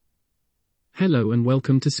Hello and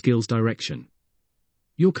welcome to Skills Direction,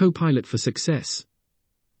 your co-pilot for success.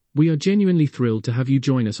 We are genuinely thrilled to have you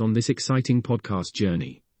join us on this exciting podcast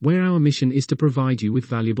journey, where our mission is to provide you with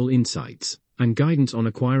valuable insights and guidance on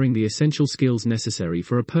acquiring the essential skills necessary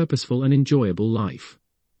for a purposeful and enjoyable life.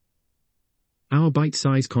 Our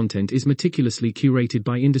bite-size content is meticulously curated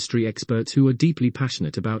by industry experts who are deeply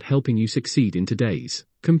passionate about helping you succeed in today's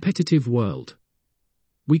competitive world.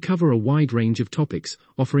 We cover a wide range of topics,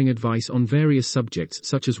 offering advice on various subjects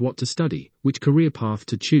such as what to study, which career path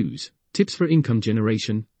to choose, tips for income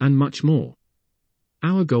generation, and much more.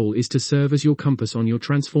 Our goal is to serve as your compass on your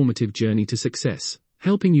transformative journey to success,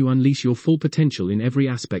 helping you unleash your full potential in every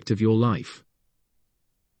aspect of your life.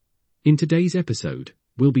 In today's episode,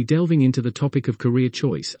 we'll be delving into the topic of career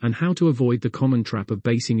choice and how to avoid the common trap of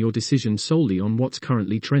basing your decision solely on what's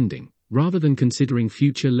currently trending, rather than considering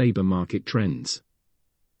future labor market trends.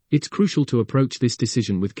 It's crucial to approach this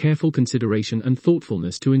decision with careful consideration and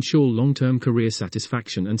thoughtfulness to ensure long-term career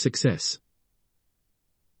satisfaction and success.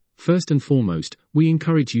 First and foremost, we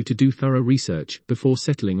encourage you to do thorough research before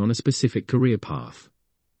settling on a specific career path.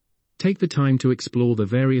 Take the time to explore the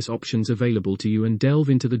various options available to you and delve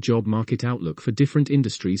into the job market outlook for different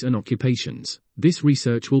industries and occupations. This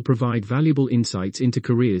research will provide valuable insights into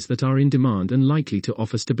careers that are in demand and likely to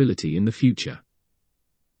offer stability in the future.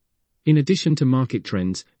 In addition to market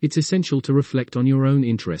trends, it's essential to reflect on your own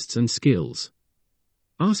interests and skills.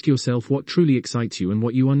 Ask yourself what truly excites you and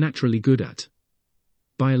what you are naturally good at.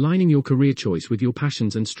 By aligning your career choice with your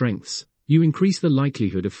passions and strengths, you increase the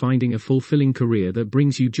likelihood of finding a fulfilling career that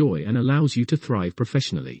brings you joy and allows you to thrive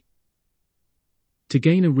professionally. To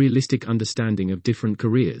gain a realistic understanding of different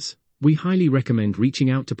careers, we highly recommend reaching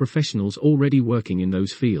out to professionals already working in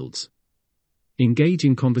those fields. Engage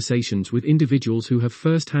in conversations with individuals who have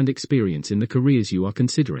first-hand experience in the careers you are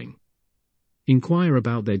considering. Inquire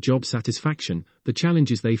about their job satisfaction, the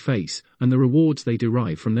challenges they face, and the rewards they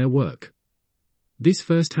derive from their work. This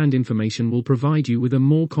first-hand information will provide you with a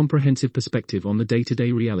more comprehensive perspective on the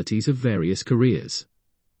day-to-day realities of various careers.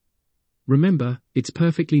 Remember, it's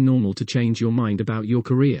perfectly normal to change your mind about your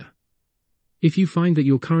career. If you find that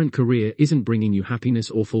your current career isn't bringing you happiness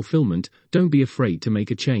or fulfillment, don't be afraid to make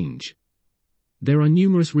a change. There are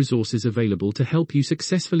numerous resources available to help you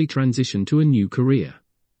successfully transition to a new career.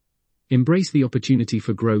 Embrace the opportunity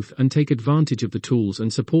for growth and take advantage of the tools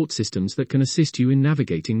and support systems that can assist you in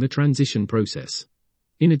navigating the transition process.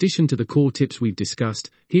 In addition to the core tips we've discussed,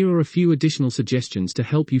 here are a few additional suggestions to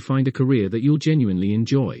help you find a career that you'll genuinely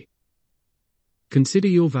enjoy. Consider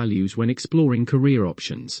your values when exploring career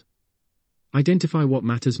options. Identify what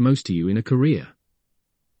matters most to you in a career.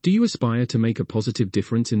 Do you aspire to make a positive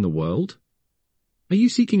difference in the world? Are you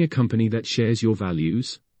seeking a company that shares your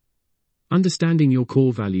values? Understanding your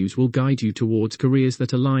core values will guide you towards careers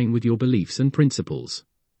that align with your beliefs and principles.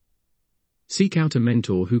 Seek out a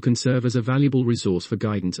mentor who can serve as a valuable resource for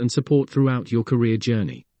guidance and support throughout your career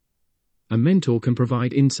journey. A mentor can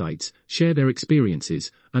provide insights, share their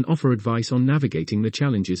experiences, and offer advice on navigating the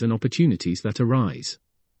challenges and opportunities that arise.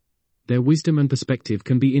 Their wisdom and perspective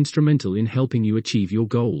can be instrumental in helping you achieve your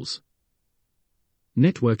goals.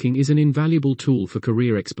 Networking is an invaluable tool for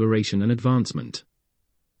career exploration and advancement.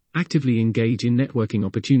 Actively engage in networking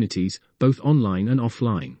opportunities, both online and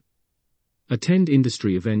offline. Attend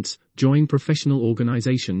industry events, join professional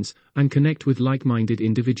organizations, and connect with like-minded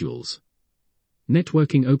individuals.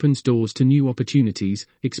 Networking opens doors to new opportunities,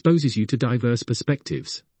 exposes you to diverse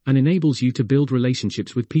perspectives, and enables you to build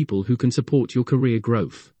relationships with people who can support your career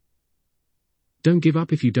growth. Don't give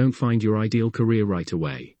up if you don't find your ideal career right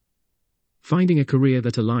away. Finding a career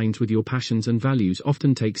that aligns with your passions and values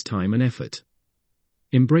often takes time and effort.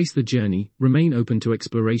 Embrace the journey, remain open to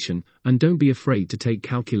exploration, and don't be afraid to take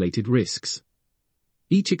calculated risks.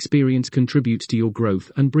 Each experience contributes to your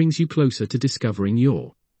growth and brings you closer to discovering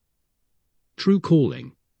your true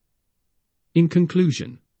calling. In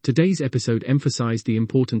conclusion, today's episode emphasized the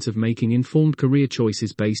importance of making informed career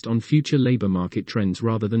choices based on future labor market trends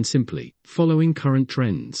rather than simply following current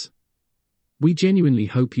trends. We genuinely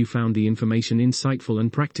hope you found the information insightful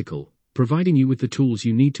and practical, providing you with the tools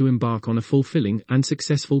you need to embark on a fulfilling and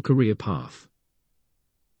successful career path.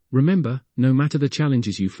 Remember, no matter the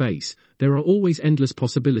challenges you face, there are always endless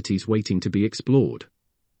possibilities waiting to be explored.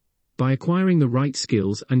 By acquiring the right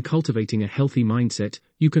skills and cultivating a healthy mindset,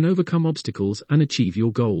 you can overcome obstacles and achieve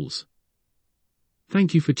your goals.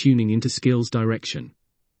 Thank you for tuning into Skills Direction.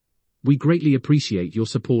 We greatly appreciate your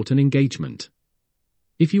support and engagement.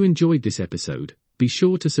 If you enjoyed this episode, be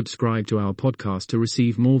sure to subscribe to our podcast to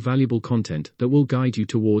receive more valuable content that will guide you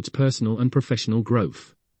towards personal and professional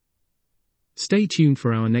growth. Stay tuned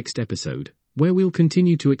for our next episode, where we'll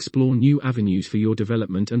continue to explore new avenues for your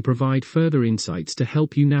development and provide further insights to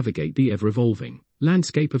help you navigate the ever-evolving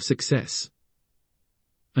landscape of success.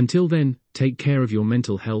 Until then, take care of your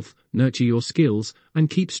mental health, nurture your skills, and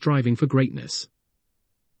keep striving for greatness.